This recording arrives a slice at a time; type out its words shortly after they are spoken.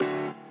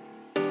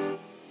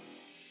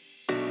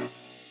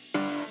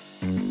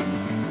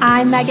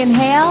I'm Megan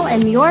Hale,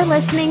 and you're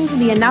listening to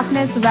the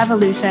Enoughness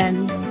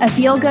Revolution, a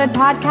feel-good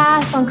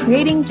podcast on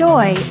creating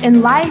joy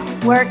in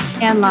life, work,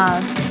 and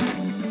love.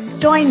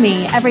 Join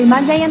me every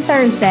Monday and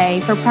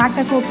Thursday for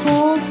practical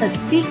tools that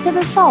speak to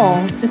the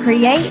soul to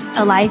create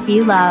a life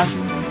you love.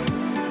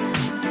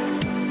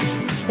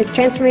 It's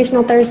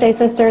Transformational Thursday,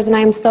 sisters, and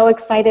I'm so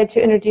excited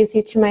to introduce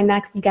you to my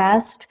next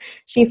guest.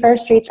 She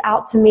first reached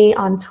out to me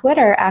on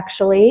Twitter,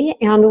 actually,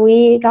 and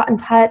we got in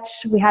touch.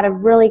 We had a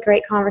really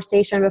great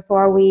conversation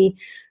before we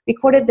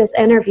recorded this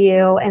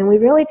interview, and we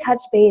really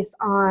touched base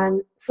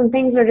on some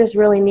things that are just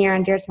really near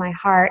and dear to my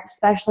heart,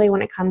 especially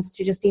when it comes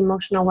to just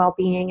emotional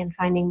well-being and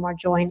finding more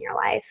joy in your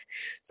life.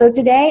 So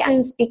today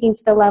I'm speaking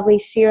to the lovely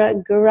Shira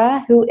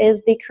Gura, who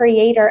is the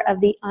creator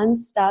of the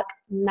Unstuck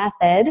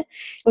Method,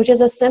 which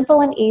is a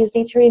simple and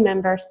easy to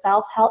remember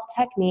self-help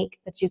technique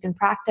that you can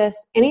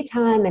practice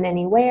anytime and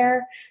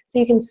anywhere so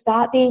you can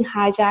stop being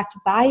hijacked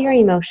by your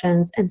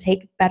emotions and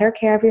take better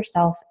care of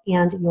yourself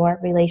and your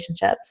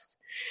relationships.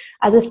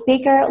 As a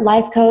speaker,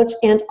 life coach,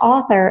 and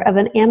author of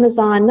an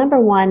Amazon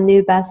 #1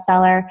 new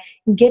bestseller,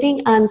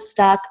 Getting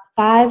Unstuck,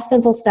 5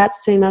 Simple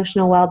Steps to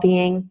Emotional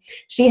Well-Being,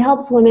 she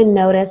helps women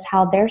notice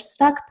how their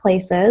stuck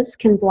places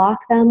can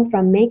block them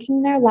from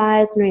making their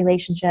lives and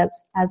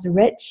relationships as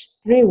rich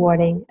and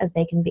rewarding as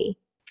they can be.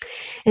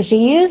 And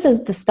she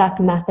uses the stuck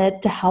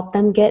method to help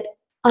them get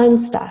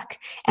unstuck.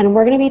 And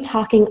we're going to be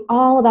talking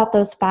all about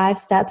those 5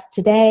 steps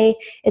today.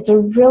 It's a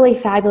really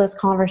fabulous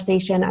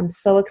conversation. I'm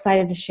so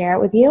excited to share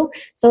it with you.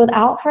 So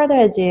without further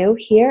ado,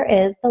 here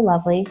is the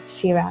lovely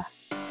Shira.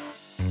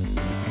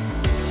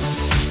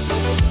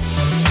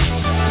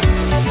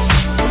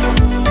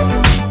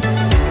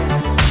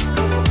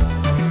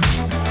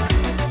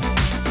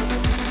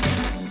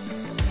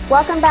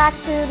 Welcome back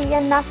to the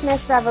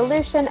Enoughness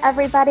Revolution,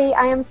 everybody.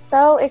 I am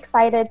so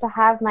excited to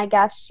have my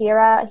guest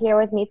Shira here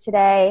with me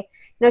today.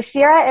 You know,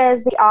 Shira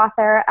is the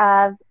author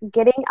of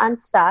Getting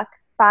Unstuck,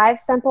 5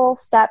 Simple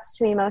Steps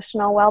to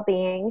Emotional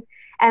Well-Being.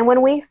 And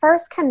when we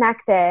first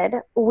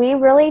connected, we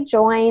really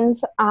joined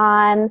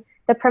on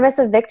the premise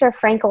of Viktor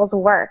Frankl's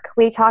work.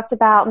 We talked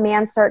about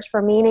man's search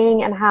for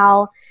meaning and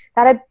how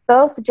that had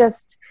both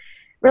just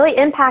really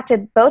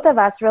impacted both of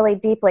us really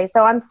deeply.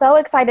 So I'm so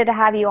excited to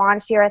have you on,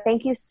 Shira.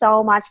 Thank you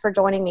so much for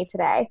joining me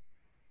today.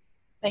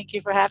 Thank you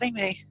for having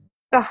me.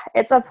 Oh,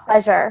 it's a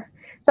pleasure.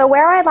 So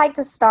where I'd like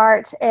to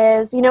start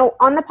is, you know,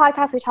 on the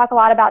podcast, we talk a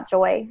lot about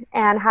joy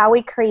and how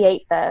we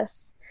create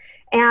this.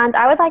 And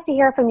I would like to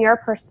hear from your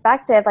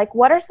perspective, like,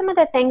 what are some of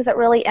the things that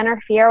really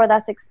interfere with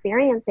us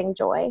experiencing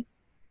joy?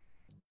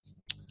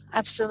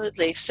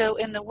 Absolutely. So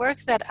in the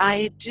work that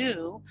I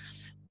do,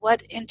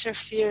 what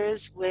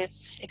interferes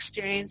with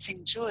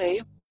experiencing joy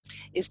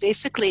is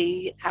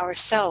basically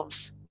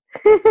ourselves.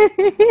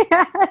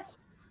 Yes.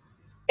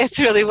 It's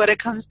really what it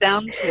comes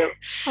down to.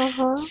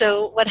 Uh-huh.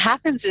 So what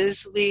happens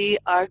is we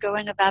are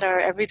going about our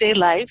everyday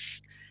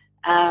life.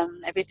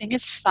 Everything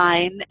is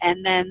fine,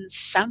 and then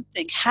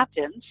something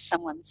happens.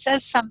 Someone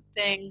says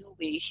something,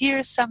 we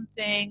hear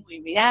something,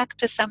 we react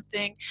to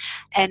something,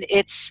 and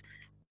it's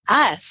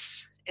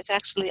us. It's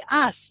actually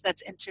us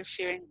that's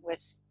interfering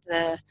with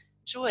the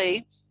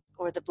joy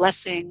or the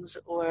blessings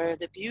or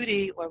the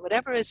beauty or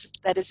whatever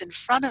that is in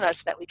front of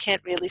us that we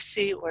can't really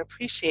see or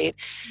appreciate.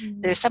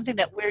 There's something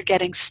that we're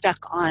getting stuck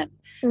on.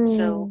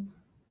 So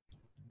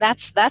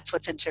that's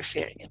what's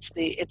interfering.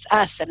 It's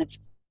us, and it's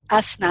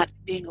us not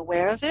being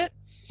aware of it.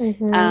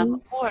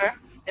 Or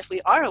if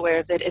we are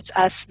aware of it, it's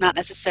us not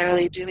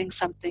necessarily doing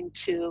something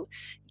to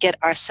get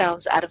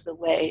ourselves out of the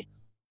way.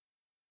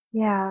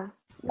 Yeah.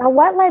 Now,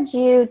 what led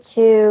you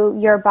to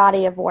your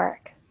body of work?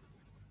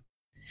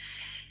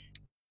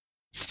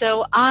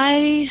 So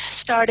I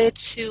started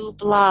to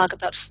blog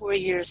about 4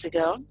 years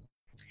ago,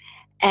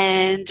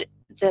 and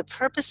the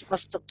purpose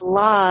of the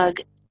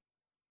blog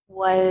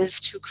was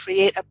to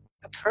create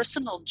a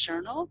personal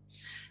journal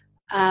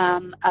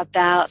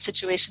about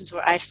situations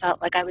where I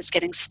felt like I was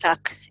getting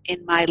stuck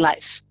in my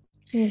life.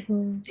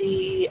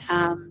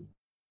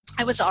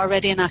 I was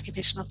already an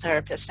occupational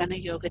therapist and a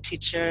yoga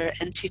teacher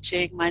and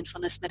teaching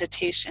mindfulness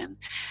meditation.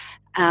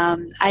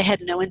 I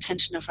had no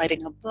intention of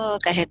writing a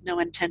book. I had no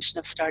intention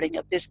of starting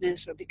a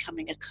business or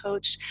becoming a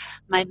coach.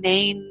 My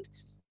main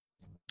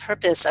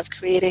purpose of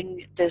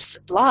creating this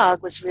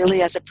blog was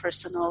really as a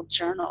personal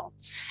journal.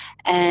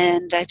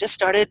 And I just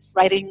started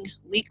writing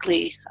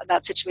weekly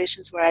about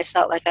situations where I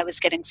felt like I was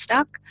getting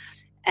stuck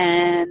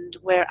and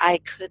where I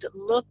could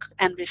look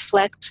and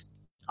reflect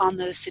on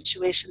those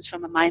situations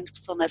from a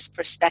mindfulness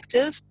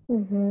perspective.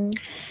 And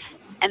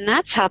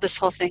that's how this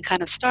whole thing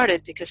kind of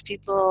started, because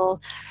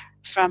people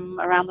from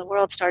around the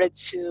world started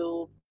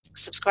to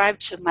subscribe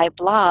to my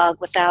blog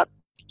without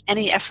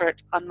any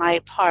effort on my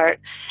part,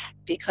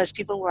 because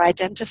people were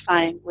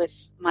identifying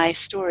with my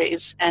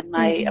stories and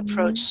my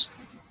approach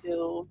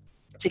to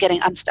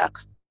getting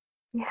unstuck.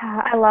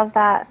 Yeah, I love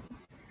that.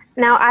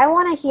 Now, I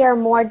want to hear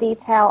more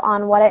detail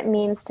on what it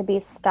means to be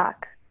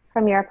stuck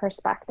from your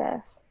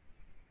perspective.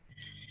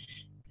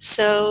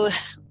 So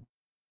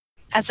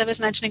as I was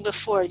mentioning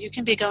before, you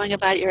can be going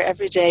about your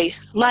everyday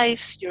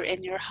life, you're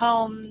in your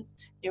home,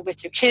 you're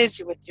with your kids,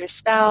 you're with your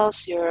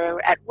spouse, you're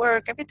at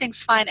work,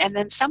 everything's fine, and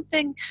then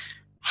something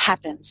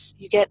happens.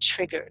 You get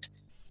triggered.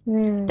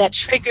 That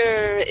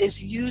trigger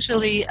is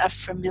usually a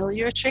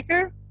familiar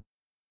trigger,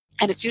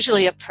 and it's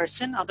usually a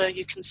person, although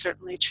you can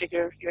certainly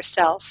trigger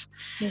yourself.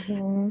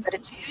 But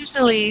it's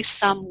usually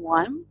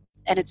someone,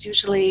 and it's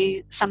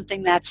usually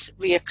something that's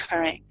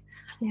reoccurring.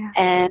 Yeah.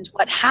 And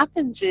what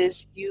happens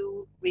is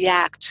you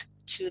react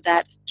to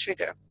that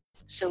trigger.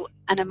 So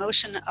an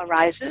emotion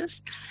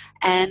arises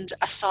and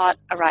a thought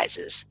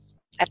arises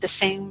at the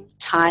same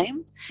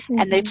time,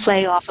 and they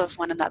play off of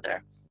one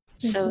another.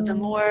 So the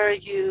more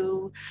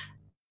you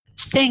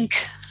think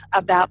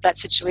about that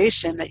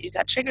situation that you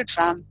got triggered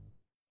from,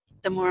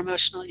 the more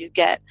emotional you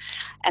get.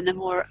 And the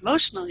more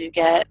emotional you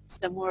get,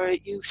 the more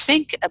you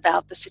think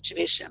about the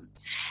situation.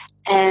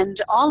 And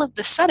all of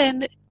a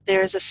sudden,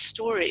 there's a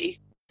story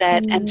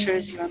that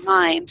enters your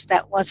mind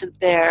that wasn't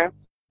there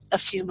a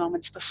few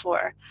moments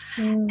before.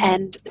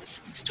 And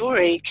this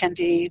story can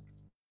be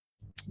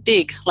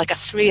big, like a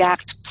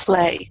 3-act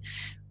play,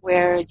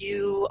 where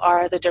you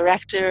are the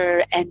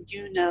director and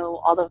you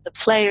know all of the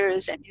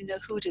players and you know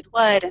who did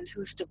what and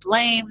who's to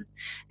blame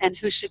and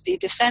who should be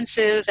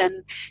defensive,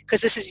 and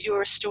because this is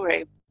your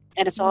story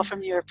and it's all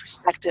from your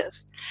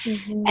perspective.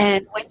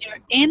 And when you're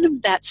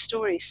in that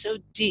story so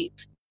deep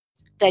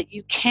that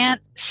you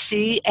can't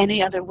see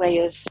any other way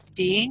of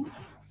being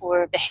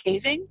or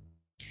behaving,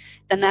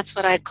 then that's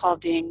what I call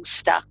being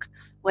stuck.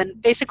 When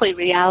basically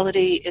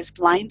reality is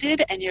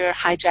blinded and you're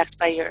hijacked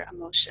by your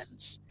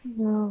emotions.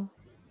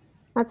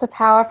 That's a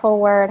powerful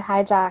word,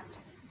 hijacked.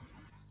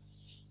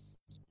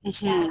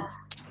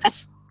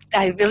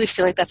 I really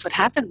feel like that's what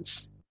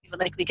happens.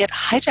 Like we get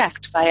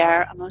hijacked by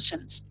our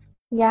emotions.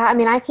 Yeah, I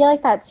mean, I feel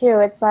like that too.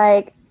 It's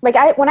like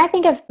when I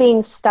think of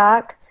being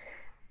stuck,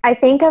 I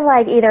think of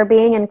like either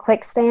being in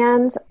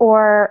quicksand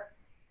or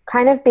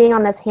kind of being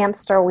on this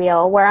hamster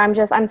wheel where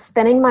I'm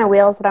spinning my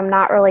wheels, but I'm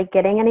not really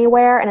getting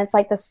anywhere. And it's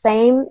like the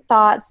same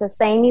thoughts, the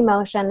same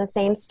emotion, the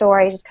same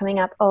story just coming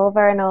up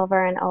over and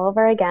over and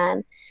over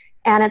again.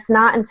 And it's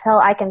not until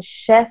I can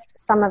shift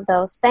some of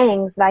those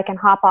things that I can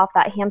hop off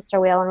that hamster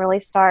wheel and really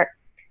start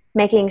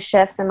making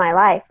shifts in my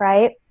life,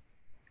 right?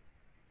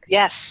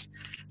 Yes,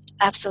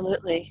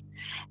 absolutely.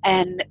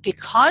 And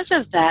because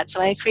of that, so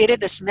I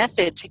created this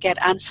method to get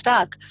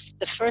unstuck.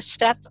 The first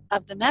step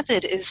of the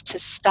method is to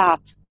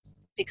stop.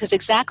 Because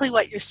exactly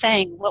what you're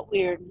saying, what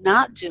we're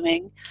not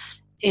doing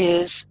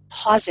is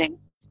pausing.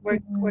 We're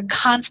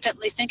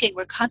constantly thinking,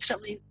 we're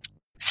constantly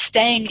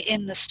staying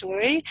in the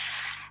story,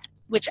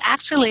 which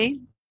actually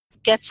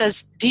gets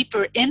us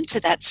deeper into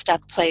that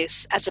stuck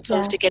place as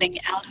opposed to getting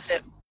out of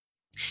it.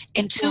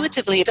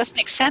 Intuitively, it doesn't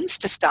make sense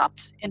to stop.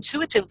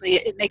 Intuitively,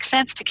 it makes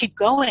sense to keep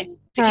going,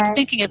 to keep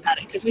thinking about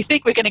it, because we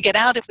think we're going to get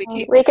out if we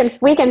keep... We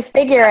can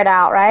figure it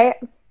out, right?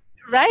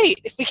 Right.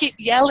 If we keep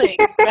yelling,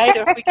 right,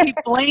 or if we keep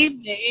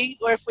blaming,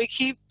 or if we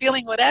keep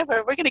feeling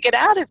whatever, we're going to get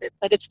out of it.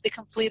 But it's the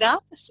complete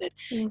opposite.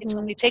 It's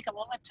when we take a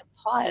moment to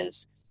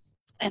pause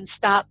and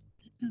stop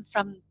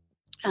from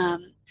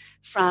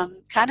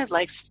kind of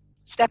like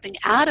stepping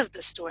out of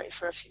the story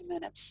for a few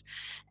minutes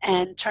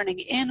and turning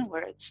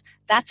inwards.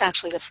 That's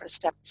actually the first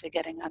step to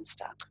getting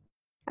unstuck.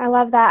 I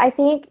love that. I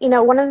think,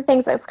 one of the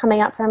things that's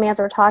coming up for me as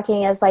we're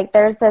talking is like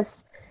there's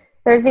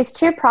these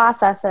two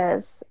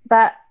processes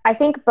that I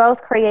think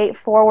both create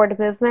forward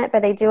movement,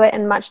 but they do it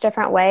in much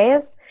different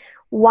ways.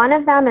 One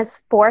of them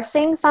is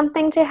forcing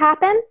something to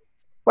happen,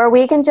 where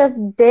we can just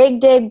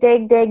dig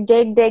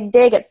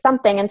at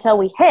something until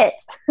we hit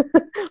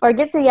or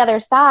get to the other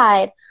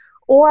side.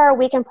 Or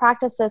we can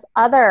practice this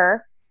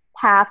other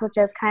path, which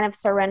is kind of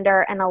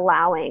surrender and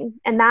allowing.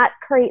 And that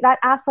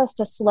asks us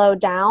to slow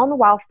down,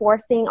 while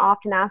forcing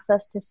often asks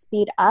us to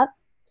speed up.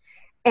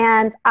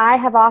 And I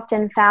have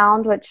often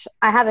found, which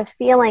I have a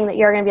feeling that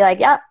you're going to be like,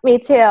 yep, me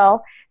too,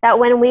 that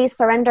when we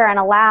surrender and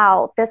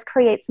allow, this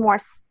creates more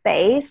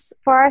space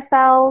for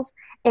ourselves,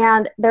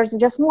 and there's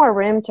just more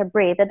room to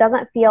breathe. It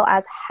doesn't feel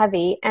as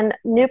heavy, and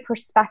new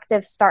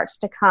perspective starts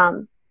to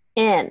come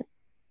in.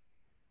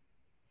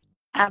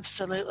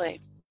 Absolutely.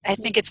 I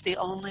think it's the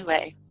only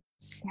way.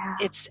 Yeah.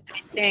 I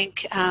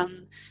think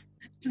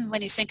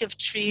when you think of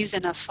trees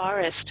in a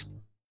forest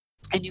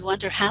and you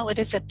wonder how it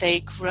is that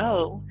they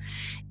grow,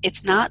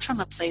 it's not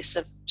from a place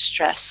of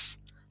stress.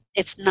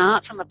 It's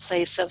not from a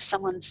place of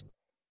someone's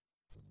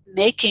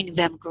making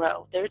them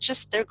grow. They're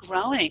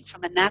growing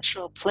from a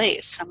natural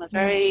place, from a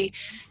very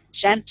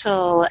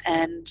gentle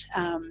and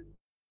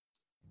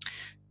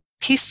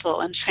peaceful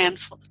and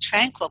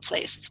tranquil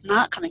place. It's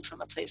not coming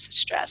from a place of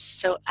stress.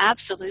 So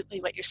absolutely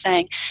what you're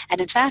saying.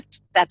 And in fact,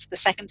 that's the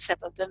second step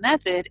of the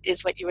method,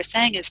 is what you were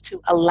saying, is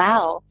to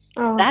allow.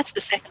 That's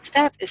the second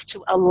step, is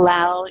to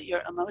allow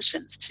your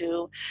emotions,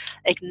 to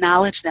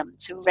acknowledge them,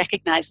 to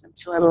recognize them,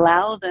 to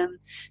allow them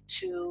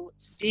to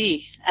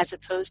be, as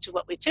opposed to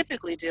what we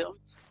typically do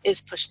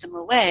is push them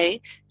away,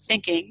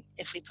 thinking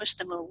if we push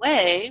them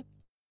away,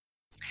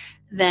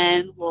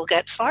 then we'll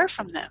get far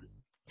from them.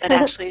 But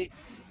actually,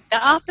 the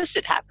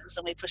opposite happens.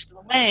 When we push them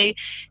away,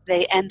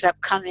 they end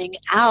up coming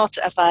out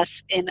of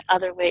us in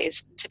other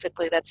ways.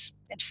 Typically, that's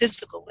in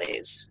physical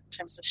ways, in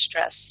terms of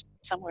stress,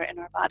 somewhere in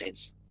our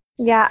bodies.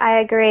 Yeah, I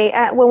agree.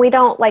 When we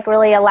don't like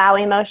really allow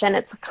emotion,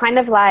 it's kind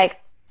of like,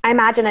 I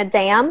imagine a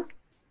dam,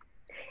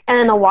 and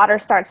then the water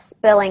starts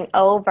spilling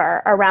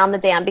over around the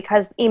dam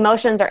because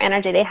emotions or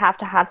energy, they have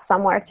to have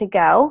somewhere to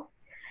go.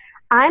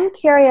 I'm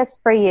curious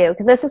for you,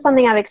 because this is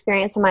something I've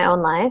experienced in my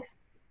own life.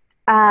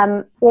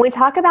 When we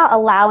talk about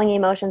allowing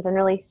emotions and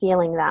really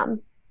feeling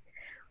them,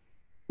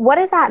 what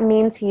does that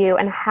mean to you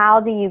and how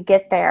do you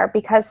get there?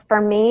 Because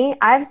for me,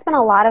 I've spent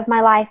a lot of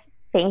my life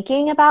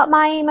thinking about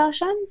my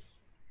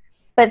emotions,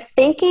 but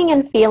thinking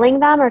and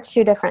feeling them are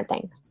two different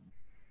things.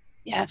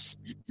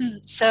 Yes.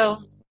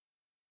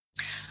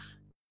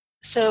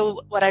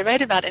 So what I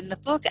write about in the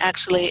book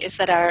actually is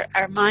that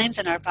our minds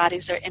and our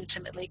bodies are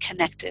intimately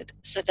connected,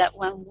 so that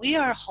when we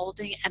are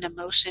holding an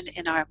emotion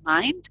in our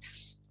mind,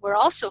 we're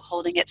also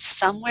holding it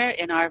somewhere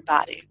in our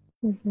body.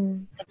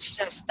 Mm-hmm.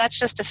 That's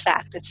just a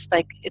fact.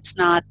 It's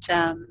not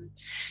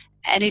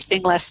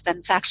anything less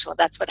than factual.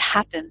 That's what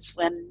happens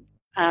when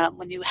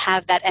you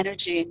have that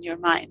energy in your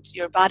mind.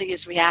 Your body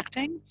is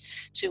reacting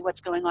to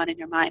what's going on in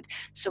your mind.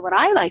 So what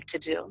I like to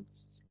do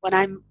when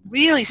I'm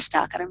really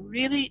stuck and I'm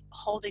really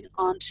holding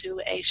on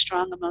to a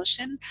strong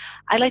emotion,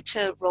 I like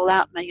to roll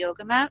out my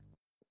yoga mat,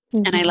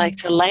 Mm-hmm. and I like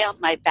to lay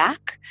on my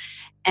back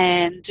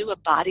and do a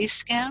body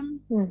scan,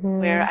 Mm-hmm.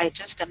 where I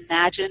just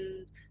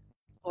imagine,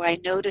 or I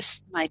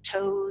notice my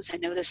toes, I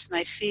notice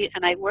my feet,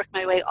 and I work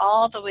my way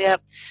all the way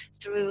up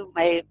through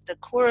the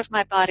core of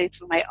my body,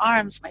 through my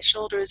arms, my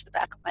shoulders, the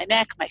back of my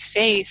neck, my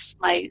face,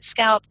 my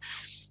scalp.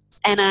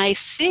 And I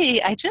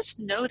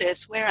just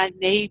notice where I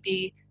may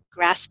be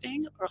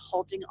grasping or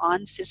holding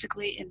on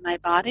physically in my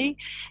body,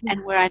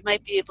 and where I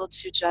might be able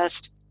to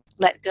just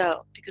let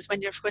go. Because when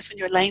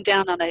you're laying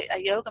down on a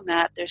yoga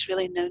mat, there's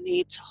really no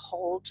need to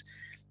hold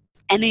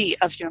any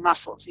of your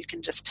muscles. You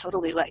can just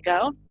totally let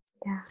go.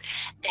 Yeah.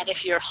 And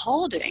if you're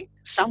holding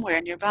somewhere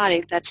in your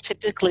body, that's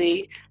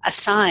typically a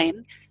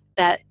sign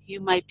that you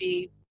might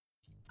be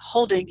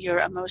holding your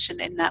emotion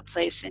in that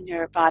place in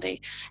your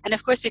body. And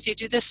of course, if you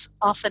do this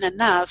often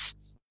enough,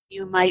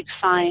 you might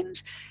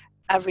find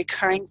a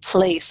recurring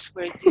place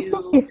where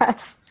you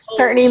Yes.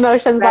 Certain hold,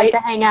 emotions like right? to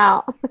hang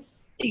out.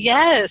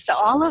 Yes,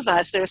 all of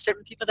us. There are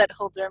certain people that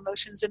hold their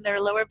emotions in their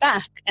lower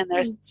back, and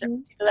there's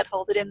certain people that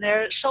hold it in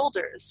their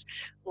shoulders,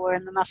 or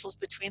in the muscles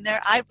between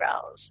their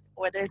eyebrows,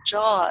 or their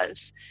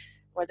jaws,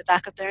 or the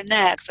back of their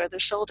necks, or their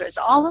shoulders.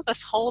 All of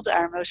us hold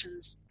our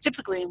emotions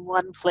typically in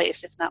one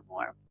place, if not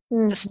more.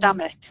 Mm-hmm. The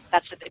stomach,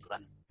 that's a big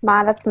one.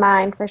 That's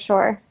mine for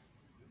sure.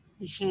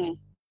 Mm-hmm.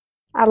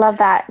 I love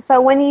that.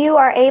 So when you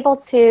are able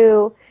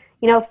to,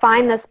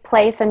 find this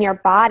place in your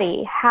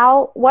body,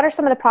 what are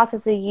some of the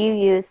processes you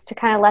use to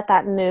kind of let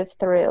that move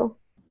through?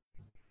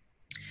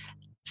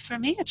 For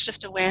me, it's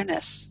just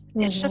awareness.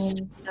 Mm-hmm. It's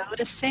just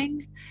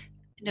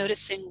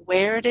noticing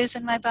where it is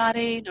in my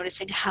body,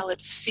 noticing how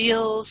it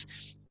feels,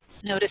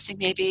 noticing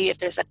maybe if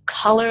there's a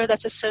color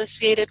that's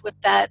associated with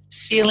that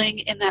feeling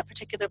in that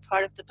particular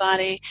part of the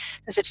body.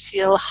 Does it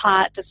feel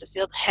hot? Does it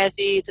feel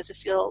heavy? Does it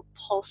feel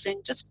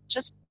pulsing?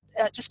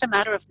 Just a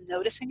matter of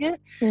noticing it.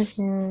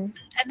 Mm-hmm.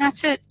 And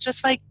that's it.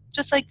 Just like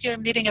you're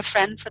meeting a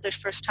friend for the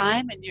first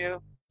time and you're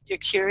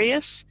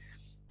curious.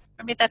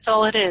 For me, that's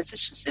all it is.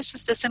 It's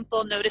just a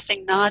simple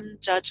noticing,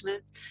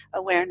 non-judgment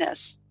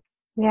awareness.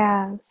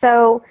 Yeah.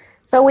 So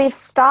we've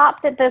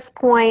stopped at this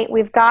point.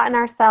 We've gotten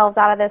ourselves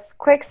out of this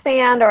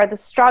quicksand or the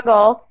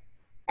struggle,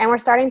 and we're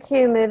starting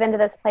to move into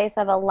this place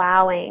of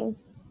allowing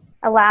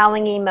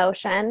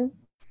emotion.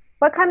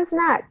 What comes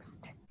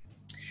next?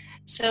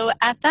 So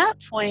at that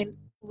point,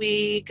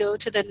 we go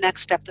to the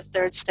next step, the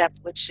third step,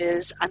 which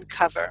is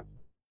uncover.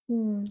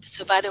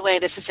 So by the way,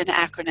 this is an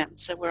acronym.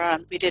 So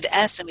we did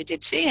S and we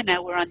did T, and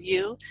now we're on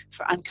U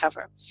for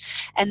uncover.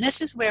 And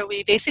this is where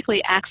we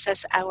basically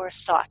access our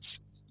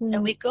thoughts.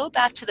 And we go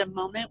back to the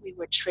moment we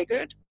were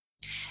triggered,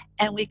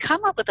 and we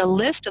come up with a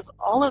list of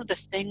all of the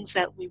things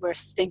that we were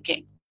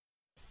thinking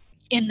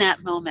in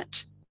that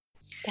moment.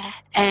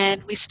 Yes.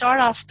 And we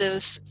start off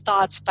those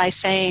thoughts by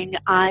saying,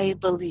 I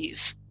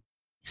believe.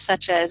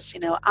 Such as,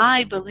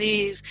 I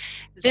believe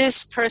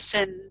this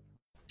person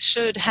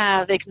should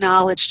have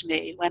acknowledged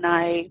me when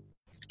I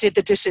did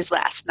the dishes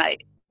last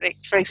night, right?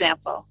 For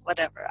example,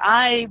 whatever.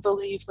 I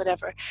believe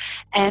whatever.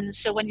 And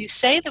so when you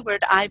say the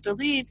word I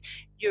believe,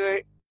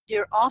 you're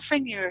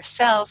offering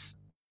yourself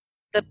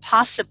the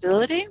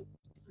possibility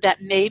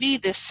that maybe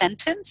this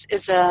sentence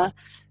is a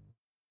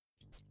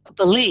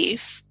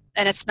belief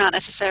and it's not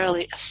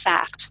necessarily a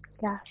fact.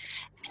 Yes.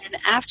 And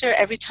after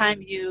every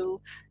time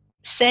you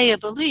say a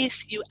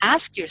belief, you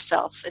ask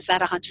yourself, is that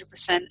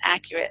 100%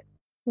 accurate?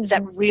 Is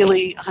that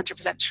really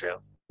 100% true?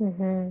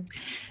 Mm-hmm.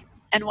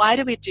 And why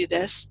do we do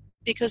this?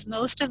 Because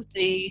most of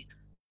the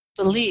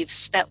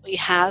beliefs that we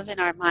have in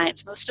our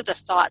minds, most of the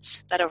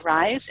thoughts that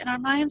arise in our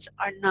minds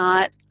are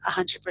not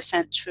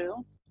 100%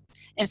 true.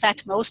 In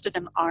fact, most of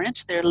them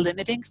aren't. They're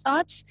limiting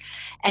thoughts.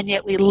 And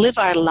yet we live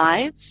our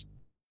lives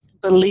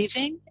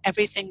believing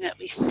everything that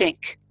we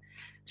think.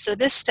 So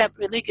this step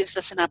really gives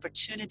us an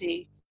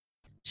opportunity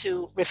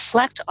to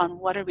reflect on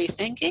what are we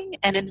thinking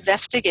and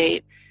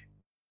investigate,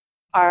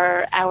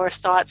 are our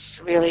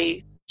thoughts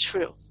really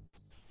true?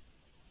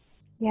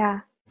 Yeah.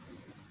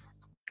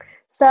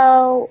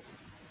 So,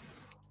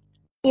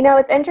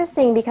 it's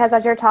interesting because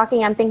as you're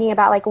talking, I'm thinking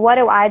about like, what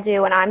do I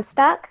do when I'm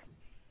stuck?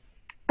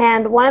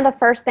 And one of the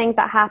first things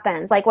that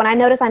happens, like when I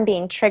notice I'm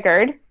being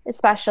triggered,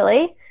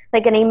 especially,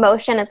 like an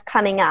emotion is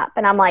coming up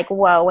and I'm like,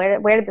 whoa,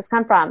 where did this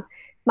come from?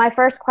 My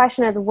first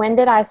question is, when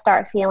did I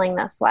start feeling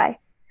this way?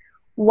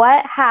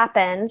 What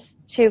happened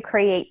to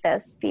create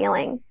this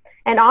feeling?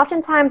 And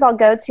oftentimes I'll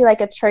go to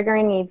like a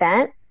triggering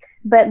event,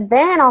 but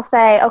then I'll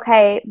say,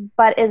 okay,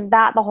 but is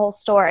that the whole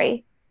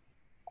story?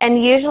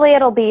 And usually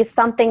it'll be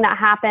something that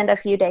happened a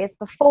few days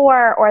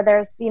before, or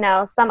there's,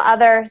 some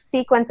other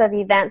sequence of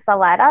events that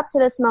led up to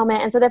this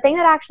moment. And so the thing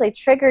that actually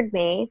triggered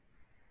me,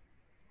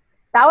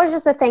 that was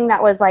just the thing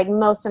that was like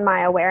most in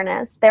my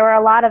awareness. There were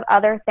a lot of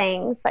other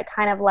things that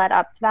kind of led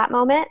up to that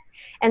moment.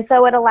 And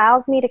so it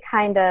allows me to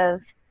kind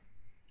of,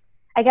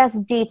 I guess,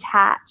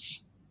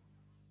 detach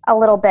a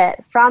little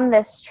bit from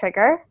this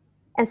trigger.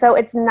 And so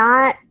it's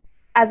not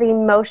as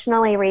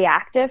emotionally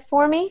reactive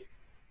for me.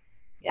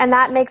 Yes. And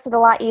that makes it a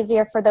lot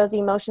easier for those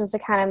emotions to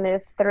kind of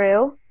move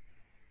through.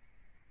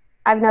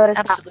 I've noticed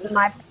Absolutely.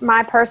 that from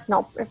my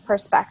personal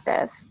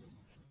perspective.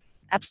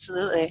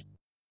 Absolutely.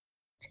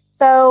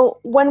 So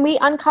when we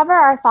uncover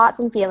our thoughts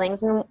and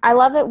feelings, and I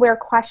love that we're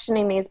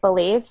questioning these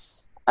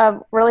beliefs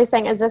of really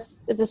saying, is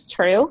this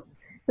true?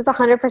 Is this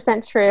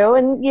 100% true?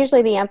 And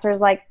usually the answer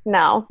is like,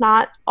 no,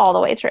 not all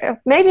the way true.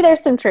 Maybe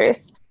there's some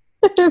truth.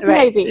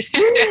 Maybe.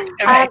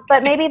 Right.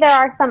 But maybe there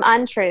are some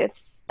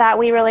untruths that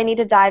we really need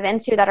to dive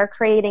into that are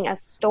creating a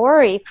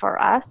story for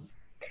us.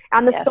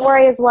 And the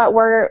story is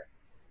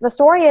the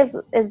story is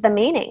the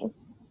meaning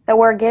that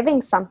we're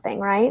giving something,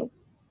 right?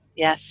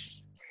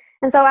 Yes.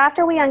 And so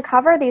after we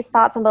uncover these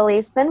thoughts and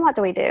beliefs, then what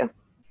do we do?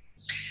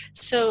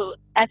 So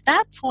at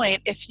that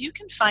point, if you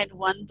can find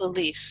one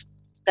belief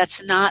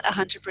that's not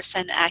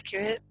 100%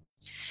 accurate,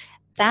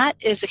 that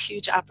is a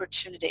huge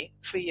opportunity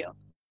for you.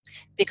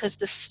 Because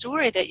the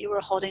story that you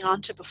were holding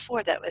on to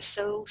before that was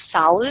so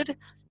solid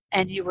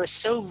and you were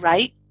so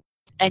right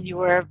and you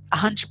were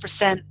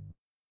 100%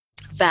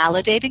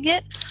 validating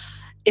it,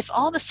 if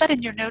all of a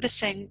sudden you're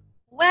noticing,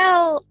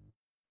 well,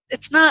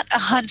 it's not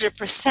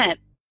 100%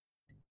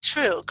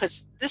 true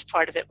because this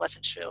part of it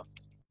wasn't true,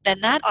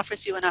 then that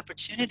offers you an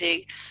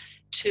opportunity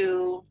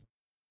to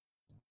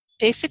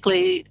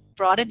basically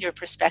broaden your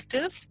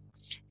perspective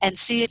and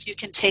see if you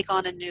can take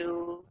on a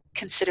new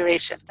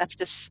consideration. That's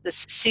this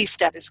C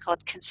step is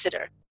called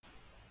consider.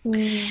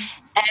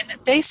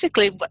 And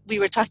basically what we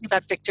were talking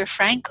about Viktor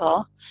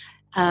Frankl,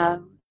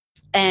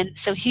 and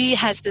so he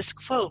has this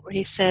quote where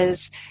he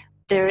says,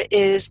 there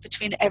is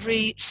between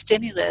every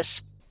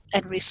stimulus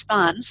and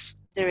response,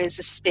 there is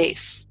a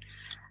space.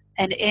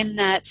 And in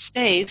that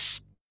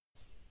space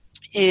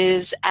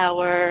is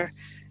our,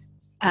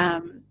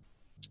 oh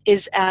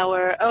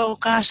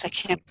gosh, I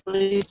can't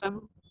believe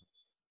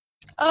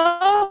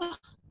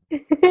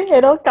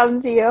It'll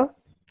come to you.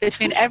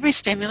 Between every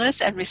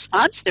stimulus and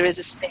response, there is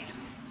a space.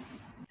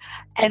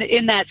 And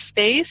in that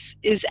space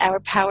is our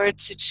power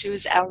to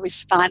choose our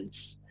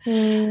response.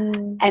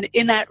 And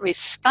in that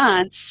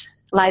response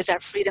lies our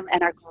freedom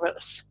and our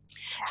growth.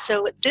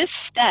 So this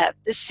step,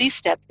 this C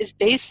step, is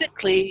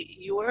basically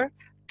your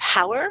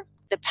power,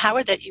 the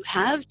power that you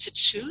have to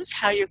choose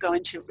how you're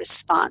going to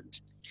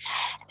respond.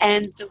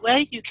 And the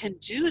way you can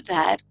do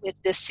that with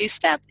this C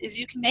step is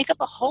you can make up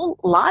a whole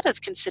lot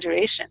of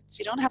considerations.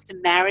 You don't have to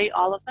marry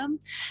all of them,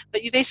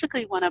 but you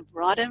basically want to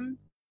broaden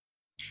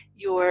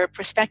your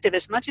perspective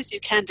as much as you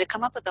can to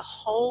come up with a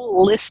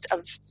whole list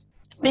of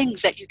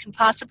things that you can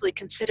possibly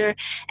consider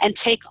and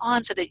take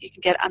on so that you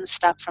can get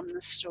unstuck from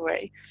the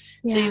story.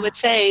 Yeah. So you would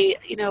say,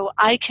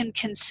 I can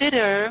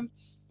consider,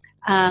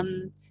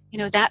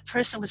 that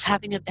person was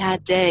having a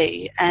bad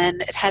day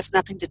and it has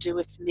nothing to do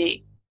with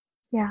me.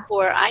 Yeah.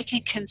 Or I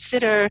can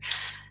consider,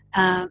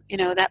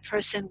 that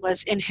person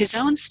was in his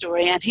own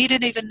story and he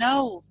didn't even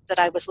know that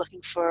I was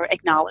looking for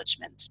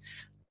acknowledgement.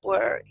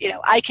 Or,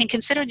 I can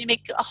consider, and you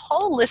make a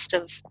whole list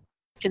of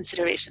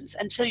considerations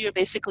until you're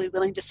basically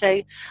willing to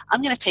say,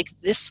 I'm going to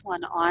take this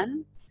one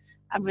on.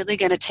 I'm really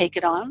going to take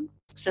it on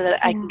so that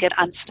I can get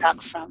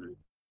unstuck from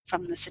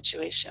the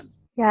situation.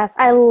 Yes,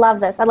 I love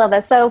this. I love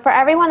this. So for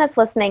everyone that's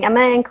listening, I'm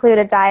going to include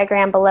a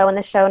diagram below in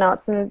the show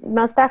notes, and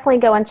most definitely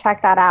go and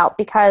check that out,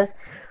 because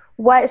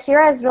what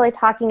Shira is really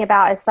talking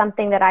about is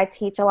something that I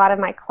teach a lot of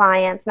my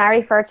clients, and I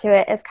refer to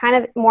it as kind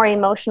of more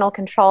emotional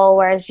control,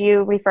 whereas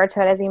you refer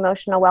to it as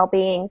emotional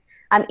well-being.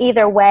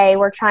 Either way,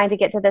 we're trying to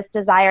get to this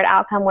desired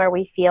outcome where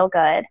we feel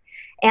good.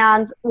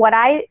 And what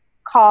I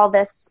call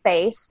this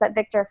space that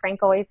Viktor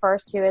Frankl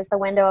refers to is the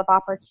window of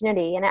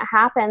opportunity, and it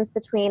happens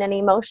between an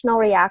emotional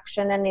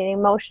reaction and an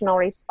emotional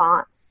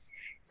response.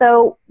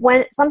 So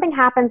when something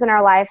happens in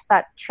our lives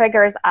that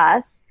triggers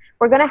us,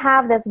 we're going to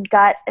have this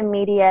gut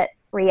immediate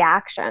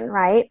reaction,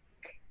 right?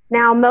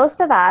 Now,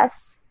 most of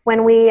us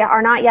when we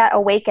are not yet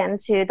awakened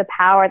to the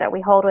power that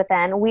we hold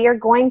within, we are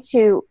going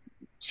to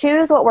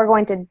choose what we're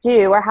going to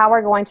do or how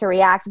we're going to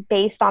react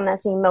based on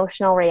this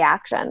emotional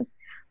reaction.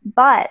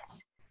 But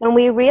when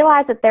we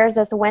realize that there's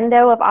this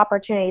window of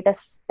opportunity,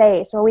 this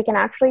space where we can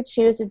actually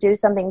choose to do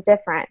something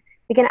different,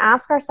 we can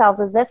ask ourselves,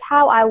 is this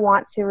how I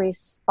want to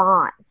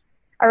respond?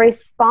 A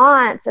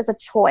response is a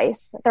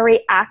choice. The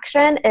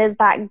reaction is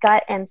that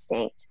gut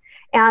instinct.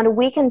 And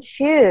we can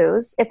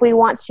choose if we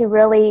want to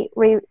really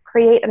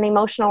create an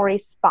emotional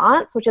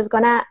response, which is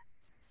going to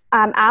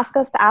ask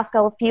us to ask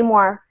a few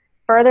more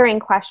furthering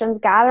questions,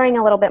 gathering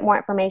a little bit more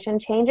information,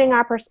 changing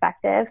our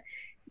perspective,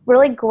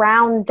 really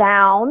ground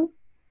down,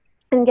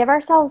 and give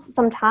ourselves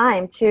some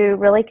time to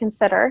really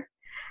consider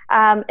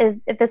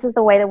if this is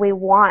the way that we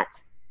want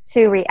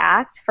to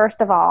react,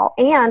 first of all,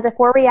 and if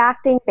we're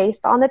reacting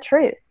based on the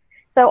truth.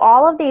 So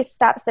all of these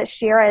steps that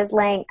Shira is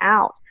laying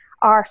out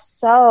are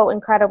so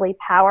incredibly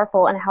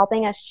powerful in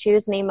helping us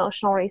choose an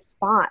emotional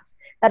response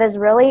that is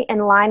really in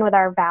line with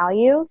our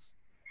values,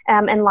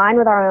 in line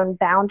with our own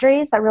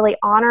boundaries, that really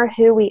honor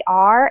who we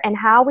are and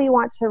how we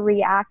want to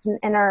react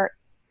and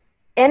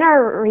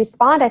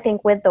respond, I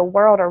think, with the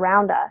world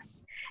around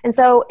us. And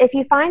so if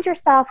you find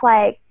yourself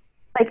like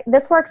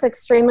this works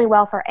extremely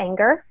well for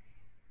anger.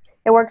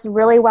 It works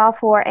really well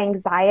for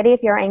anxiety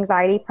if you're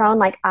anxiety prone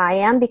like I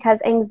am,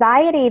 because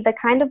anxiety, the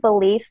kind of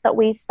beliefs that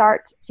we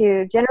start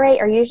to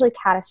generate are usually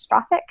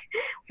catastrophic.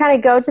 We kind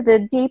of go to the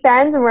deep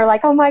end and we're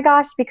like, oh my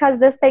gosh, because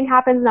this thing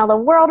happens now the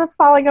world is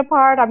falling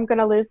apart. I'm going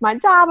to lose my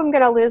job. I'm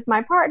going to lose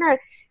my partner.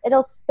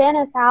 It'll spin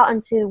us out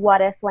into what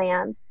if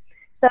land.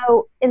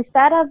 So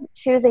instead of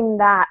choosing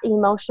that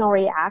emotional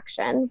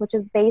reaction, which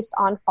is based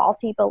on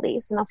faulty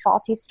beliefs and a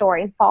faulty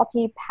story and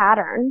faulty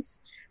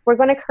patterns, we're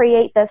going to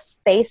create this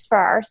space for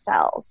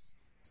ourselves.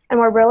 And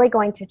we're really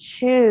going to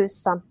choose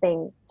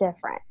something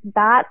different.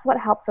 That's what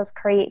helps us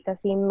create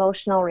this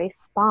emotional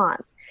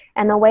response.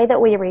 And the way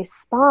that we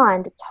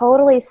respond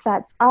totally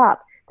sets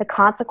up the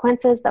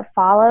consequences that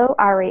follow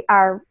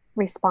our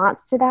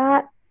response to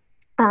that.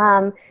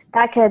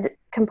 That could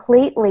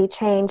completely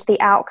change the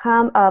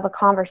outcome of a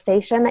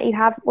conversation that you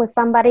have with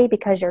somebody,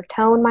 because your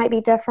tone might be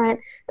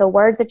different, the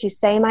words that you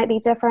say might be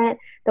different,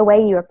 the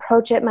way you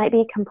approach it might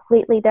be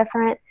completely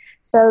different.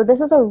 So this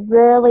is a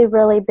really,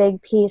 really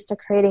big piece to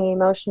creating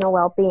emotional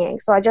well-being.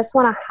 So I just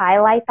want to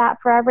highlight that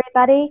for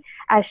everybody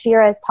as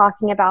Shira is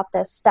talking about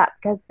this step,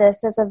 because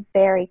this is a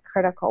very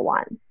critical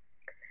one.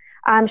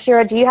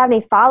 Shira, do you have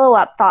any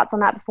follow-up thoughts on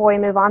that before we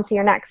move on to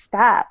your next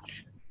step?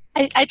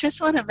 I just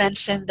want to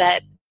mention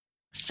that,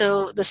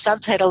 so the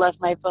subtitle of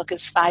my book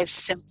is 5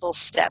 Simple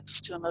Steps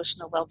to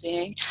Emotional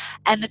Well-Being.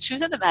 And the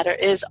truth of the matter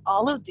is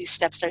all of these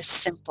steps are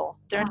simple.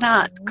 They're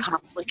not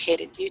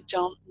complicated. You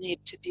don't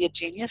need to be a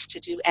genius to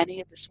do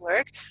any of this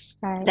work.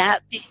 Right.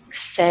 That being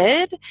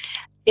said,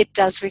 it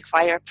does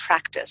require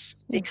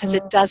practice because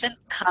it doesn't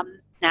come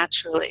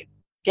naturally.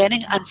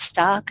 Getting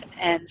unstuck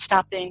and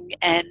stopping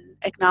and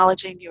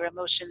acknowledging your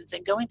emotions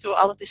and going through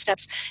all of these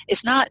steps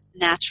is not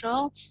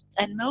natural.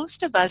 And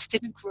most of us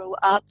didn't grow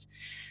up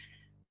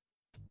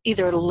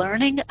either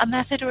learning a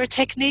method or a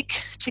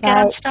technique to get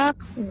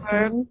unstuck,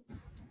 or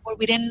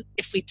we didn't.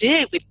 If we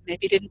did, we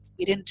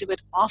didn't do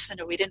it often,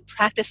 or we didn't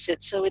practice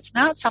it. So it's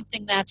not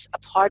something that's a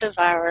part of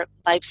our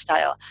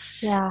lifestyle.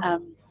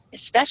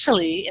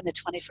 Especially in the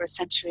 21st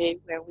century,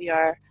 where we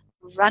are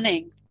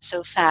running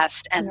so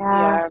fast and we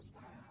are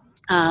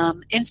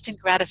instant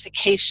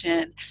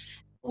gratification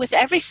with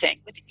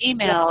everything, with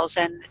emails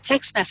and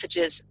text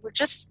messages. We're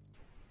just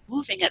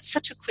moving at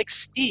such a quick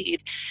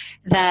speed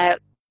that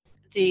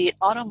the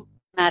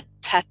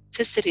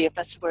automaticity, if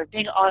that's the word,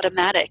 being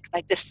automatic,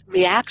 like this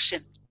reaction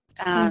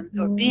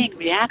or being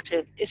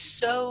reactive, is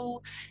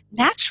so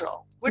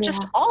natural. We're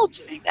just all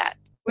doing that.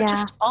 We're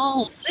just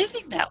all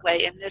living that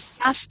way in this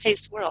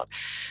fast-paced world.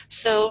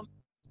 So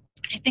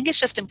I think it's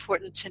just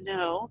important to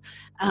know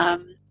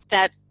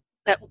that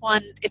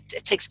one, it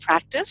takes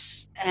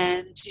practice,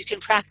 and you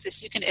can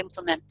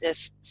implement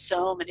this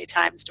so many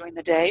times during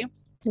the day.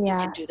 You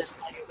can do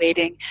this while you're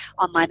waiting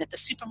online at the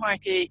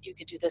supermarket. You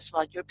can do this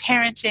while you're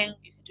parenting.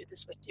 You can do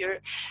this with your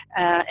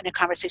in a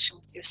conversation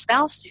with your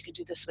spouse. You can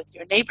do this with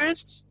your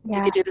neighbors. You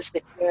can do this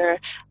with your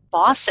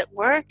boss at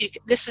work.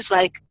 This is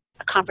like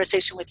a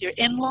conversation with your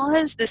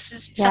in-laws. This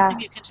is something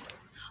you can do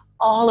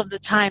all of the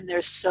time.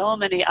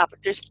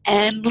 There's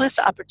endless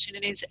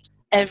opportunities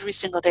every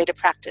single day to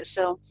practice.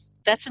 So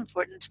that's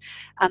important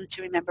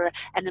to remember.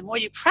 And the more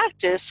you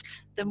practice,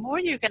 the more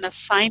you're going to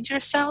find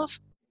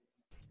yourself.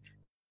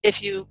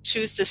 If you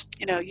choose this,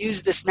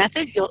 use this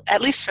method,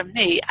 at least for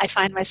me, I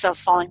find myself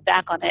falling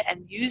back on it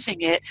and using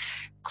it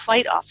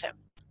quite often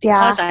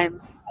because I'm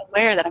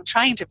aware that I'm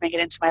trying to bring it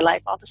into my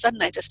life. All of a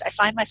sudden, I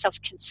find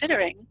myself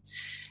considering,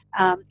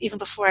 even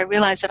before I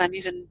realize that I'm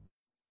even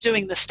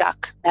doing the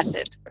stuck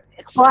method.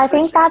 I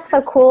think that's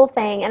the cool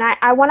thing. And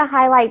I want to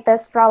highlight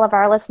this for all of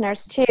our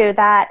listeners too,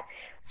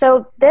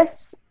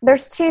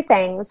 there's 2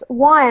 things.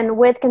 One,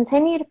 with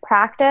continued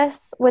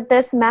practice with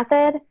this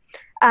method,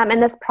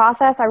 in this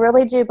process, I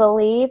really do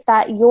believe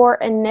that your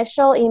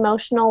initial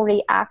emotional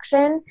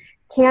reaction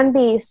can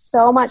be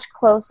so much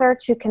closer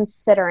to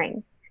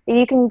considering.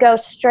 You can go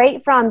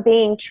straight from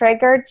being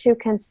triggered to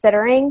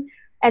considering,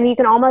 and you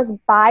can almost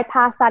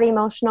bypass that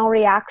emotional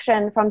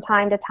reaction from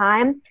time to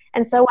time.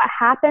 And so what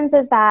happens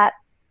is that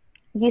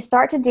you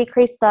start to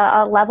decrease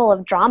the level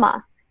of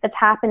drama that's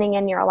happening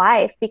in your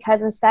life,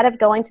 because instead of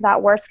going to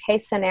that worst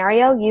case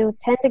scenario, you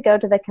tend to go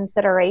to the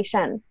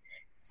consideration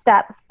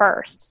step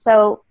first.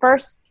 So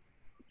first,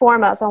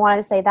 foremost, I wanted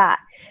to say that.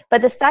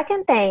 But the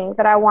second thing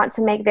that I want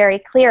to make very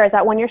clear is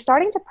that when you're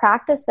starting to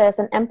practice this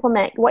and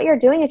implement, what you're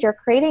doing is you're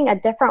creating a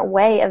different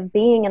way of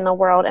being in the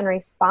world and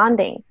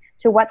responding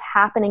to what's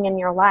happening in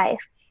your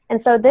life. And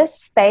so this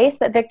space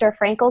that Viktor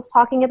Frankl's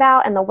talking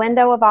about and the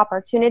window of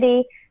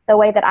opportunity, the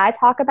way that I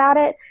talk about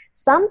it,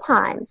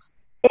 sometimes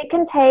it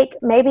can take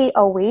maybe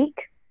a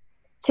week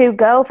to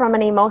go from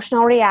an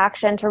emotional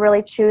reaction to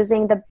really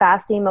choosing the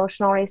best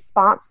emotional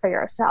response for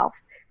yourself.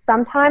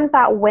 Sometimes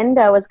that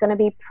window is going to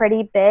be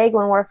pretty big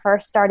when we're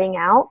first starting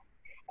out.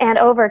 And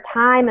over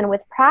time and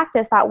with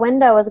practice, that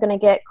window is going to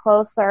get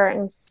closer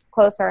and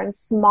closer and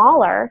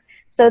smaller,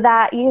 so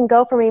that you can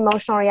go from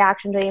emotional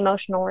reaction to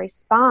emotional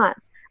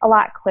response a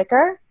lot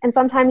quicker. And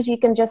sometimes you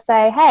can just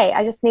say, hey,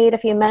 I just need a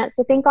few minutes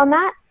to think on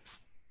that.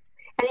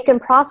 And you can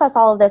process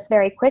all of this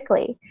very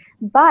quickly.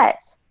 But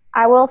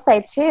I will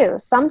say too,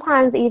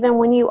 sometimes even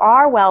when you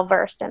are well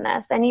versed in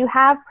this and you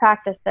have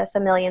practiced this a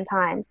million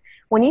times,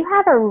 when you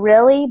have a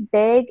really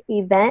big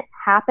event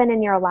happen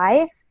in your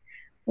life,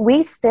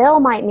 we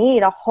still might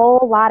need a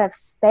whole lot of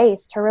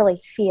space to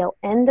really feel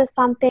into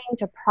something,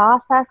 to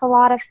process a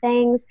lot of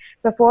things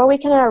before we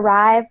can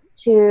arrive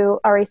to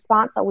a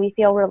response that we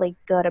feel really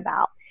good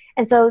about.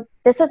 And so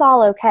this is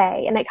all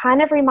okay. And it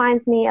kind of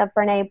reminds me of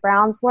Brene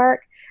Brown's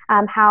work,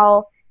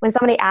 how when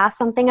somebody asks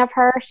something of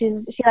her, she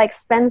like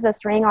spins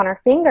this ring on her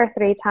finger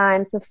 3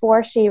 times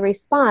before she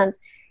responds.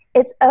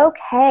 It's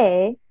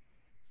okay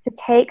to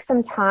take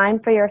some time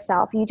for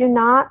yourself. You do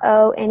not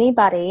owe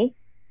anybody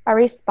a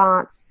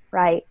response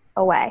right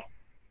away.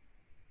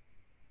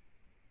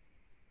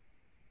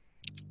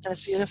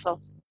 That's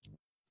beautiful.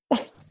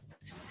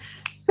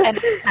 And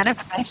kind of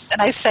a nice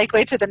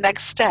segue to the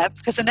next step,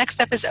 because the next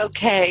step is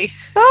okay.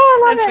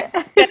 Oh, I love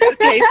it. Get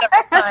okay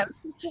several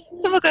times.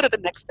 So we'll go to the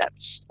next step.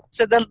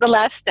 So the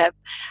last step,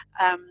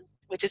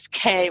 which is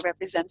K,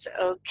 represents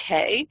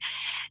okay.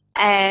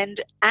 And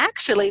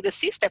actually the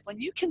C step, when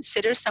you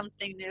consider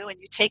something new and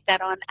you take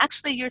that on,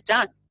 actually you're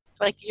done.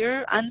 Like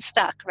you're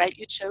unstuck, right?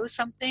 You chose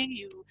something,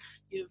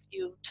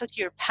 you took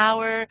your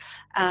power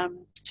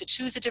to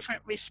choose a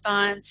different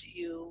response.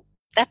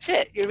 That's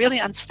it. You're really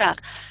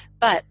unstuck.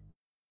 But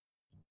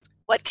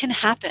what can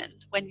happen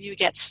when you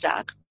get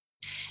stuck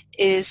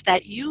is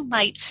that you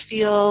might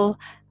feel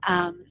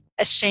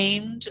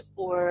ashamed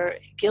or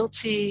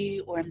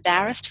guilty or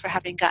embarrassed for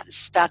having gotten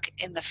stuck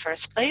in the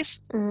first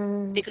place.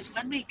 Because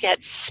when we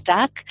get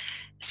stuck,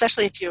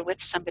 especially if you're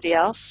with somebody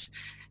else,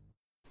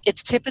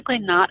 it's typically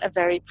not a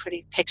very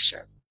pretty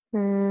picture.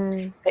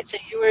 Right? So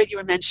you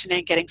were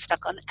mentioning getting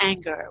stuck on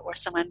anger, or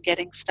someone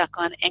getting stuck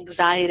on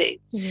anxiety.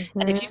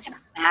 And if you can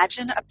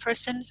imagine a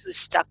person who's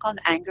stuck on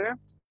anger,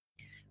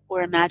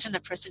 or imagine a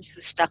person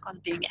who's stuck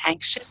on being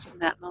anxious in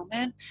that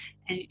moment,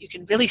 and you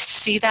can really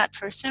see that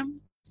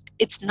person,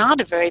 it's not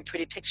a very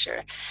pretty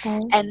picture.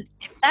 And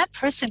if that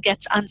person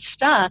gets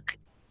unstuck,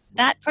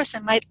 that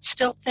person might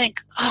still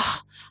think,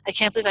 oh, I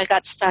can't believe I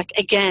got stuck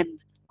again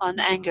on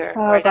anger,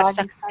 or I got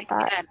stuck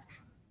again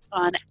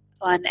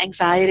on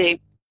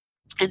anxiety.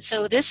 And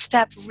so this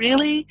step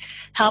really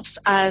helps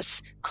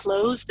us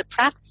close the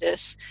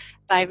practice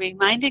by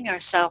reminding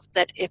ourselves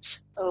that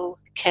it's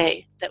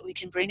okay, that we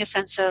can bring a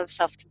sense of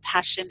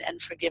self-compassion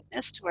and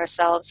forgiveness to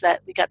ourselves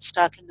that we got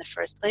stuck in the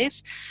first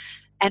place,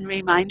 and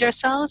remind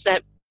ourselves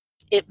that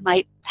it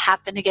might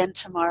happen again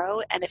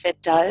tomorrow, and if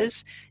it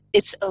does,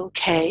 it's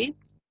okay.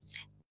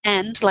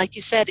 And like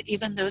you said,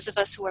 even those of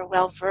us who are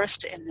well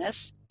versed in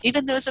this,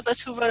 even those of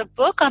us who wrote a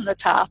book on the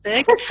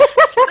topic,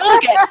 still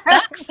get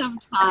stuck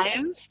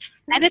sometimes,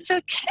 and it's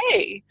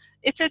okay.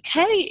 It's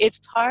okay. It's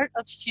part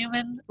of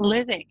human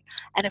living.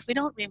 And if we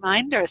don't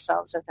remind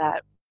ourselves of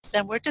that,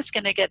 then we're just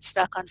going to get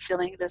stuck on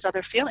feeling those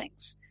other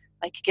feelings,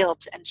 like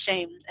guilt and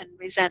shame and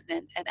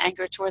resentment and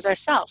anger towards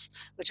ourselves,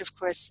 which of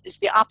course is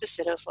the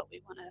opposite of what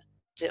we want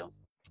to do.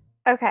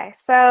 Okay,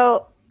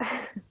 so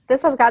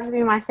this has got to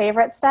be my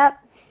favorite step,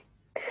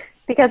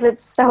 because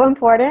it's so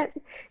important.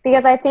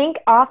 Because I think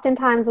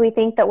oftentimes we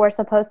think that we're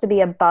supposed to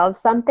be above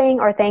something,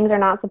 or things are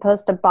not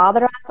supposed to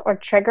bother us or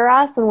trigger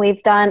us when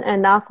we've done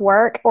enough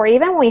work, or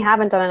even when we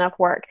haven't done enough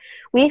work.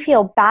 We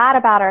feel bad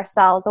about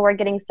ourselves that we're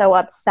getting so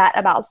upset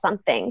about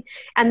something.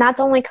 And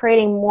that's only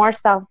creating more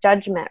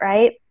self-judgment,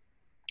 right?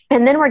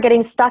 And then we're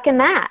getting stuck in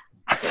that.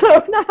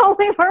 So not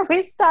only were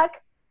we stuck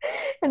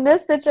in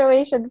this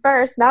situation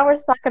first, now we're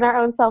stuck in our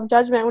own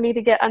self-judgment. We need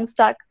to get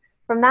unstuck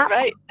from that.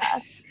 Right.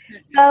 Process.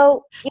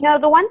 So,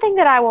 the one thing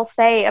that I will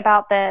say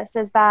about this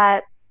is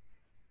that,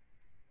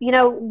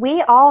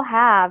 we all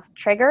have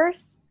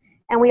triggers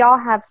and we all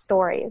have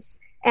stories.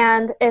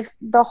 And if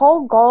the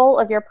whole goal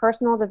of your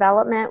personal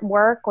development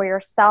work or your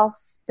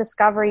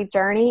self-discovery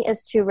journey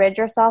is to rid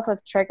yourself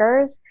of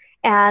triggers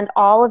and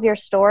all of your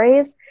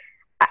stories,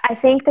 I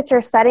think that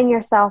you're setting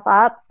yourself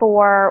up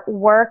for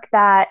work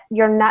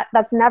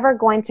that's never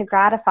going to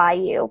gratify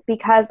you,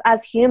 because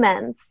as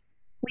humans,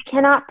 we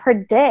cannot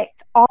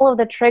predict all of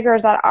the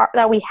triggers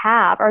that we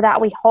have or that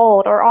we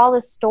hold, or all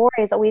the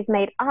stories that we've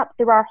made up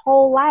through our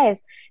whole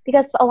lives,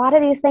 because a lot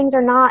of these things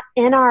are not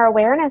in our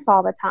awareness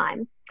all the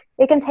time.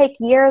 It can take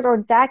years or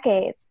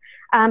decades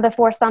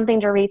before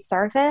something to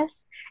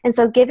resurface. And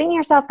so giving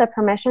yourself the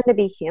permission to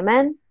be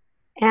human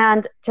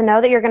and to know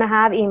that you're going to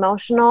have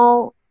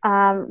emotional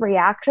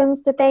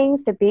reactions to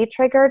things, to be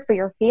triggered, for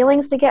your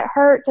feelings to get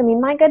hurt. I mean,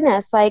 my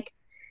goodness, like,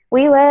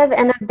 we live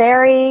in a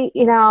very,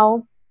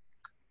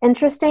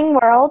 interesting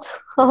world.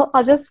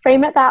 I'll just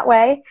frame it that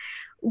way,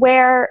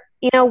 where,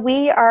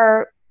 we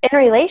are in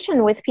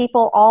relation with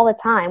people all the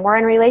time. We're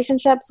in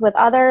relationships with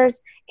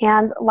others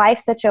and life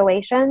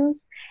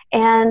situations.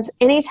 And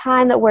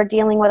anytime that we're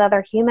dealing with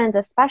other humans,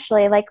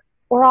 especially, like,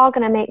 we're all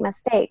going to make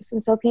mistakes.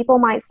 And so people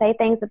might say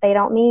things that they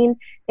don't mean.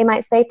 They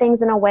might say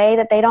things in a way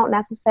that they don't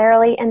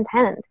necessarily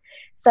intend.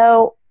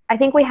 So I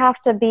think we have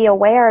to be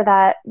aware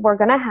that we're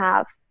going to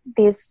have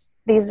these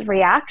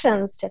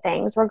reactions to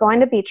things. We're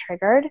going to be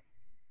triggered,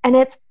 and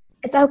it's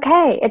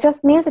okay. It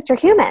just means that you're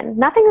human.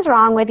 Nothing's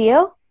wrong with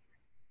you.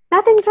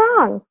 Nothing's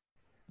wrong.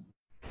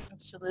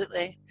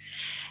 Absolutely.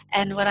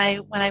 And when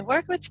I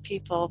work with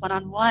people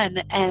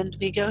one-on-one and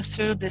we go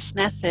through this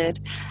method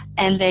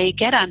and they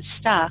get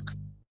unstuck,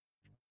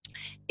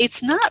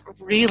 it's not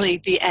really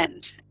the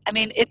end. I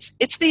mean,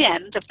 it's the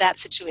end of that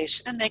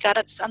situation, and they got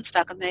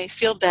unstuck and they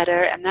feel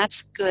better, and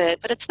that's good,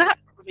 but it's not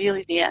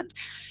really the end.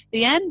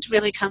 The end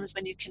really comes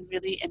when you can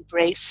really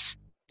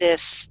embrace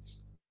this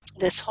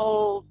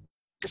whole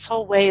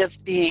way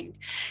of being.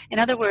 In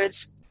other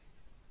words,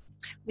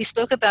 we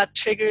spoke about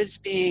triggers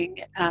being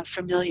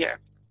familiar.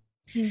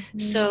 Mm-hmm.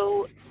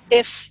 So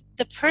if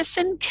the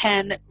person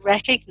can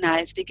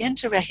begin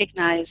to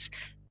recognize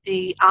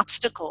the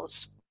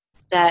obstacles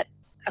that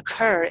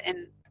occur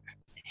in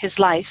his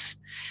life,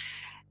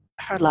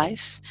 her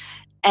life,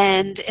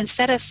 and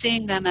instead of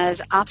seeing them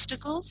as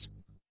obstacles,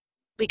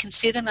 we can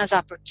see them as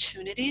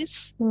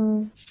opportunities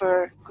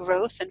for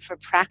growth and for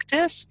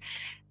practice.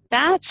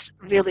 That's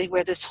really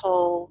where this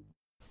whole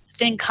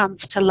thing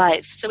comes to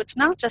life. So it's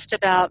not just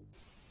about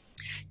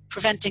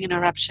preventing an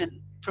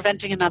eruption,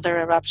 preventing another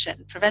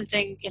eruption,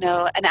 preventing,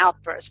 an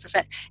outburst.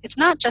 It's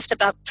not just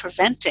about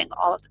preventing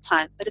all of the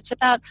time, but it's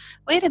about,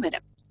 wait a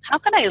minute, how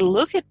can I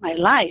look at my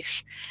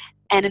life,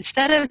 and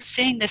instead of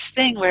seeing this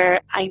thing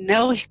where I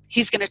know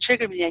he's going to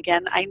trigger me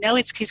again, I know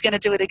he's going to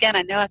do it again,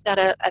 I know I've got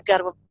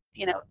to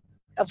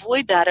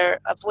avoid that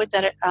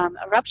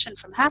eruption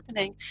from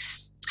happening.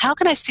 How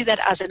can I see that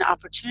as an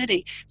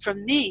opportunity for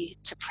me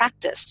to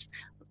practice?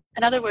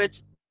 In other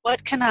words,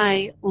 what can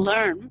I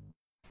learn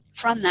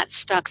from that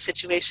stuck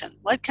situation?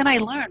 What can I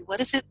learn? What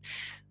does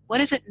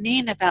it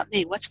mean about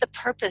me? What's the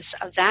purpose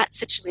of that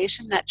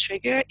situation, that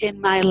trigger in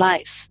my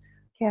life?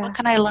 Yeah. What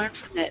can I learn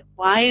from it?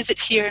 Why is it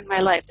here in my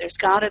life? There's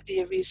got to be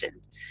a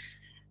reason.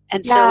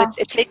 And so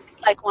it takes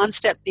like one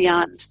step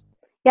beyond.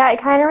 Yeah, it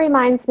kind of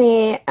reminds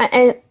me,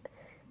 and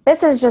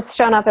this has just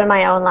shown up in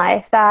my own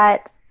life,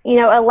 that,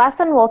 a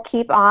lesson will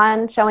keep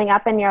on showing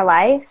up in your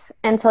life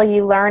until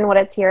you learn what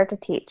it's here to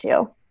teach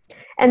you.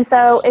 And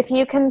so if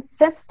you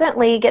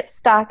consistently get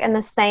stuck in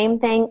the same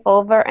thing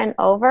over and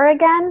over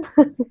again,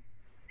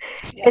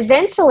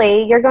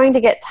 eventually you're going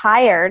to get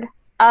tired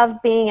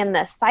of being in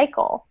this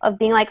cycle of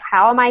being like,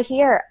 how am I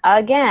here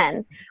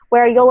again?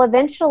 Where you'll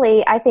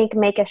eventually, I think,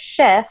 make a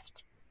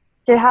shift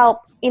to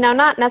help,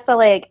 not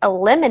necessarily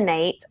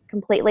eliminate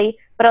completely,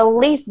 but at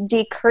least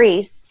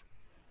decrease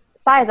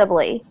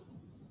sizably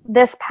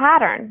this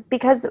pattern.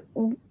 Because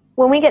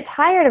when we get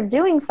tired of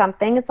doing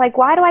something, it's like,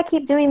 why do I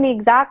keep doing the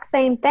exact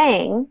same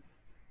thing,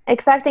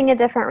 expecting a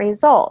different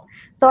result?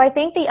 So I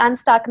think the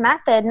Unstuck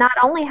method not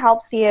only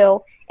helps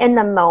you in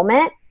the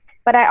moment,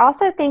 but I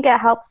also think it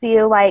helps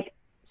you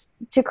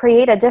to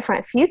create a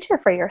different future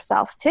for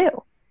yourself too.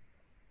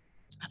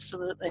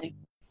 Absolutely.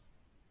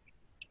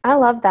 I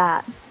love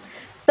that.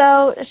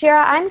 So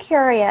Shira, I'm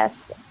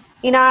curious,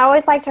 I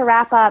always like to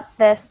wrap up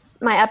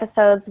my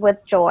episodes with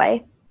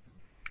joy.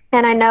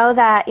 And I know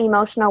that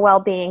emotional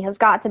well-being has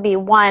got to be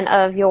one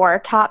of your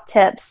top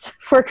tips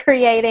for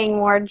creating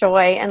more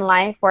joy in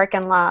life, work,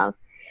 and love.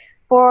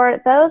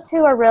 For those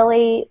who are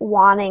really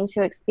wanting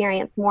to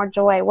experience more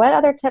joy, what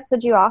other tips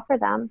would you offer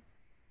them?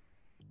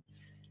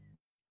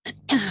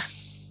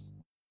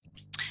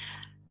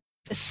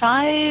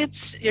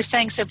 Besides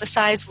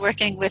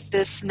working with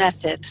this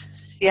method,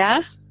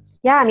 yeah?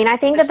 Yeah, I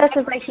think that this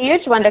is a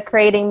huge one to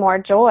creating more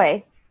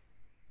joy.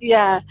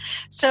 Yeah.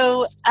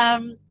 So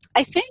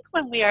I think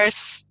when we are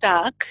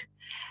stuck,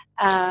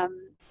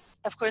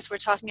 of course, we're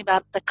talking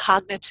about the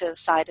cognitive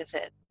side of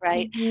it,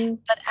 right? Mm-hmm.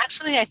 But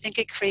actually, I think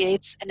it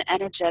creates an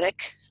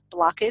energetic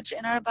blockage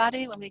in our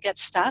body when we get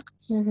stuck.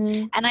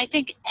 Mm-hmm. And I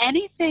think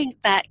anything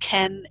that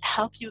can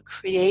help you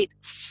create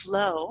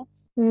flow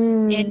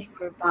in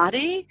your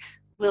body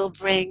will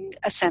bring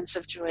a sense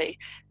of joy,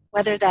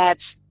 whether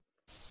that's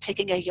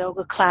taking a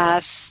yoga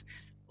class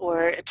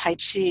or a tai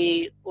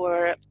chi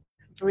or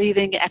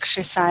breathing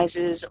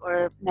exercises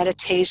or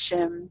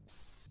meditation,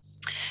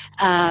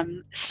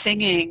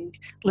 singing,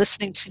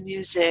 listening to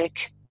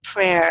music,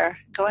 prayer,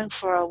 going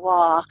for a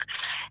walk,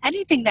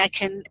 anything that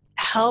can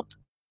help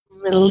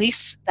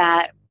release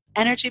that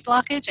energy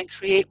blockage and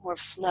create more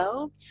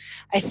flow,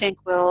 I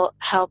think will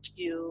help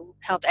you,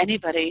 help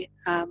anybody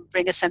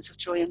bring a sense of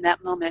joy in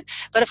that moment.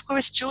 But of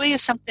course, joy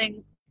is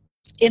something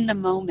in the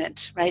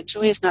moment, right?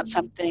 Joy is not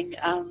something,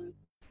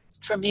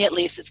 for me at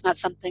least, it's not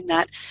something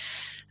that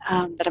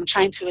I'm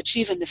trying to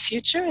achieve in the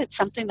future. It's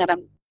something that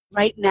I'm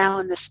right now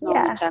in this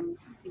moment. Yes.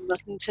 I'm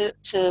looking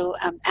to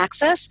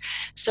access.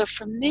 So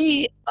for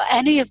me,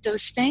 any of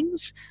those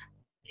things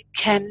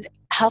can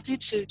help you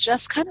to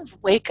just kind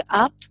of wake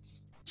up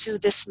to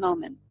this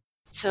moment.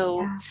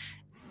 So Yeah.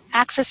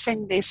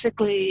 accessing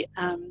basically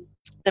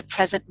the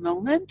present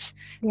moment,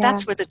 Yeah.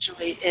 that's where the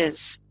joy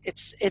is.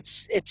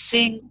 It's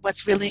seeing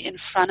what's really in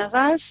front of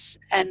us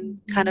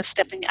and kind of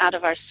stepping out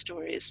of our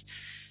stories.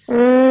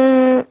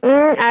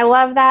 I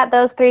love that.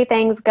 Those three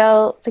things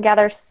go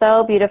together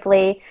so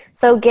beautifully.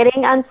 So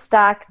getting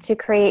unstuck to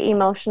create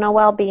emotional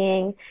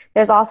well-being.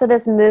 There's also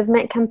this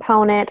movement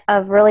component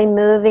of really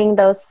moving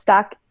those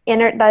stuck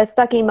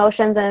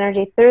emotions and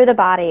energy through the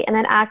body, and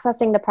then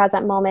accessing the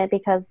present moment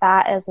because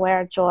that is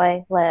where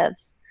joy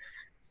lives.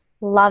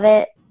 Love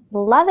it.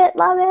 Love it.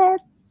 Love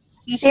it.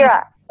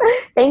 Shira,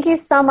 thank you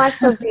so much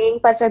for being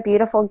such a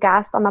beautiful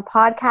guest on the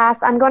podcast.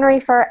 I'm going to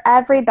refer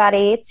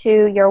everybody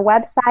to your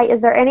website.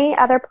 Is there any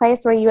other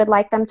place where you would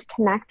like them to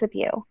connect with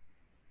you?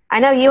 I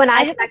know you and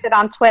I connected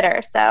on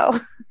Twitter, so.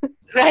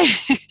 Right.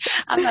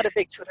 I'm not a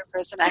big Twitter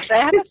person, actually.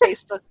 I have a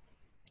Facebook,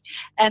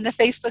 and the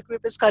Facebook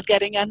group is called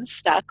Getting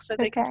Unstuck, so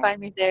they can find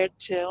me there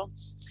too.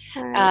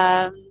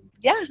 Right.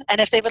 Yeah, and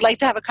if they would like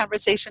to have a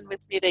conversation with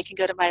me, they can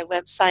go to my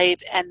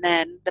website and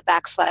then the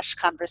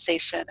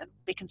 /conversation, and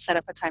we can set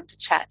up a time to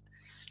chat.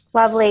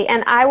 Lovely.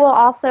 And I will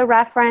also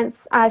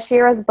reference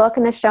Shira's book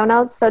in the show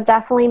notes, so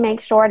definitely make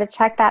sure to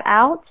check that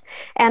out.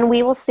 And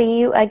we will see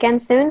you again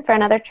soon for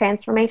another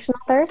Transformational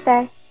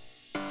Thursday.